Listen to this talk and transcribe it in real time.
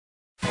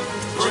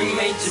Bring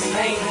major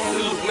pain,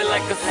 salute me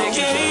like a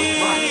soldier.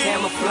 Rock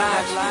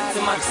camouflage,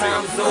 till my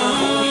time's over.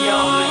 We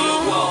all in the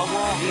wall,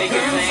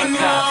 niggas ain't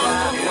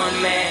cops. One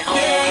man on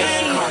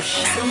this car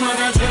shot. Man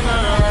a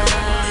general,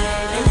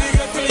 and we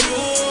got the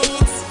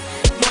youths.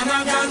 Man a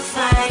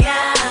gunfire,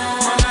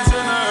 man a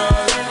general.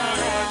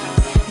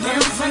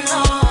 Never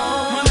know,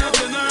 man a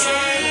general.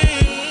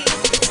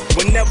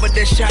 Whenever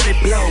that shot it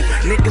blow,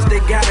 niggas they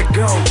gotta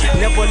go.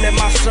 Never let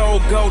my soul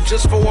go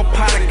just for a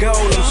pot of gold.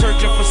 I'm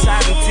searching for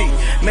certainty,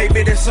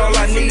 maybe that's all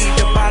I need.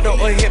 A bottle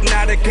of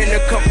hypnotic and a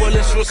couple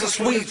of Swiss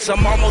sweets.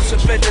 I'm almost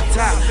up at the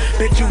top,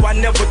 bet you I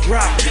never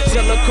drop.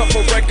 Sell a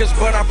couple records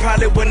but I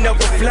probably would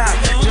never flop.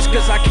 Just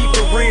cause I keep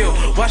it real,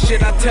 why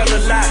should I tell a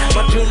lie?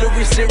 My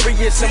jewelry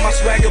serious and my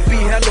swagger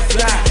be hella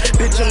fly.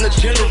 Bitch I'm the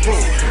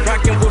general,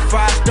 rockin' with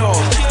 5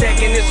 stars.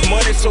 Stacking this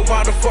money so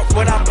why the fuck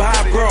would I buy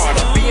abroad?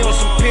 I be on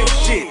some pimp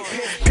shit.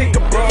 Pick a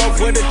broad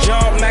with a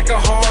job, make her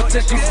hard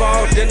till she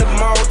fall, then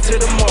tomorrow to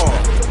the mall.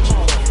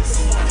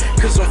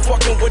 Cause I'm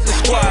fucking with the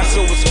squad,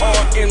 so it's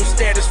RM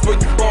status for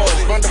you boys.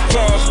 Run the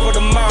applause for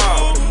the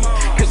mob.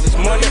 Cause it's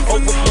money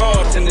over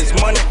broads and it's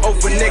money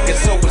over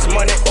niggas, so it's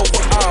money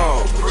over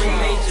all. Bring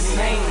major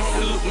pain,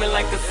 salute me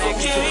like a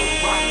soldier.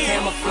 Rock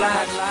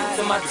camouflage,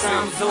 till my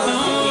time's over.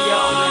 We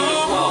all in the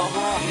wall,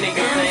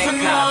 niggas ain't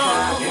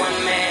cops. One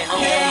man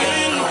on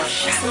this car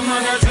shot.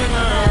 Man a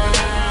general,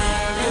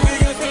 and we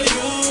got the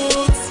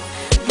youths.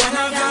 Man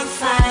a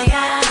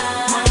gunfire,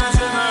 man a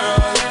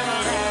general.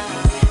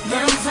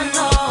 Never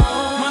know,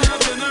 man a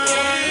general.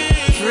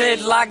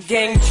 Dreadlock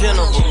gang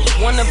general,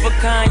 one of a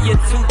kind,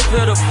 you're too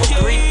pitiful.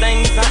 3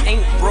 things I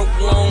ain't broke,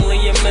 lonely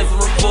and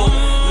miserable.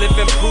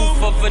 Living proof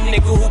of a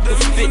nigga who could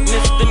spit,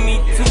 Mr. Me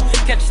Too.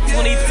 Catch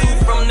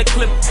 22 from the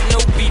clip, no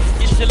beef,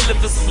 you should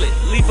live a split,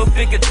 leave a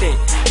bigger dent.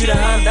 You the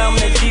Honda, I'm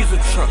that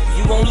diesel truck,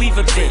 you won't leave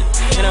a dent.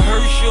 In a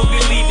hearse you'll be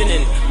leaving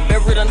in,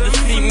 buried under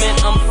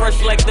cement. I'm fresh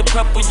like the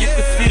pepper, you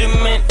can see the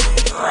mint.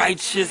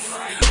 Righteous,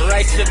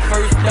 write your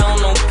first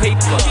down on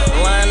paper.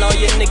 Line all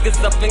your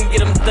niggas up and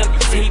get them duct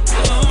tape.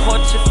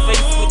 Caught your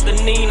face with the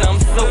Nina, I'm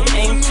so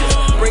anxious.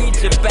 Bring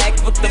your back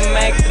with the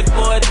Mac, the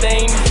boy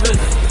dangerous.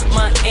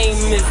 My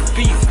aim is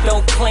beast,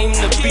 don't claim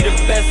to be the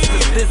best.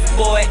 Cause this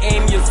boy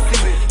aim your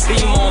seat.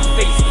 Beam on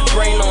face,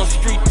 brain on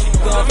street. You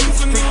gone from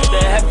street to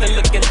heaven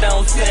looking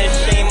down, saying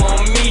shame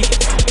on me.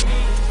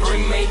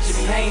 Bring major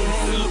pain,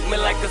 salute me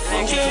like a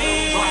soldier.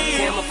 Rock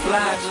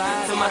camouflage,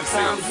 till my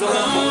time's over.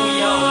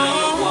 We all in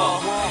the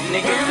wall,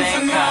 niggas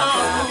ain't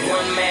cops.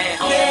 One man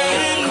on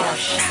this car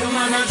shot.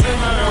 Man a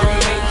general, Bring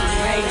major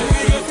pain,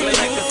 salute me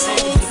like a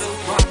soldier.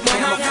 Rock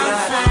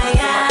camouflage, till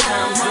my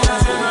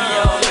time's over. We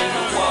all in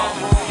the wall,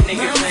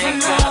 niggas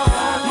ain't cops.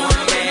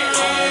 One man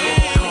on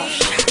this car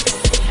shot.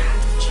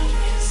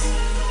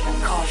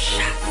 Car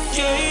shot.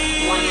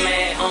 One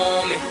man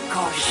on me,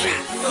 car shot.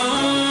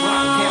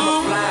 Rock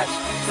camouflage,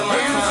 till my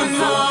time's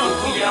over.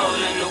 We all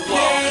in the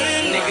wall,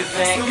 niggas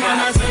ain't man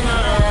a cops.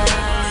 general,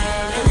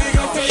 and we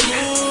got the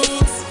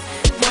youths.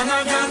 Man a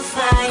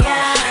gunfire,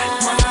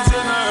 man a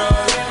general.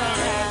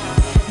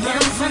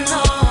 Never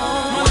know,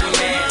 One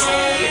man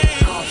on me,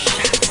 car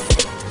shot.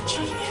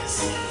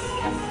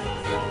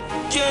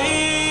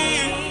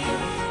 yeah.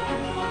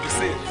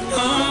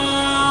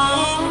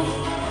 Oh,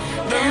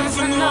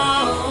 never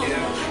know,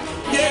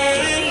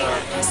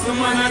 yeah. So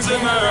man a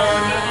general,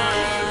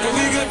 and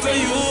we got the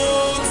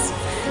youths.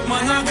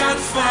 Man a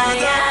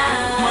godfather,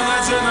 man a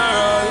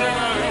general.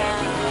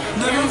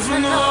 Never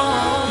know,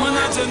 man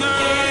a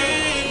general.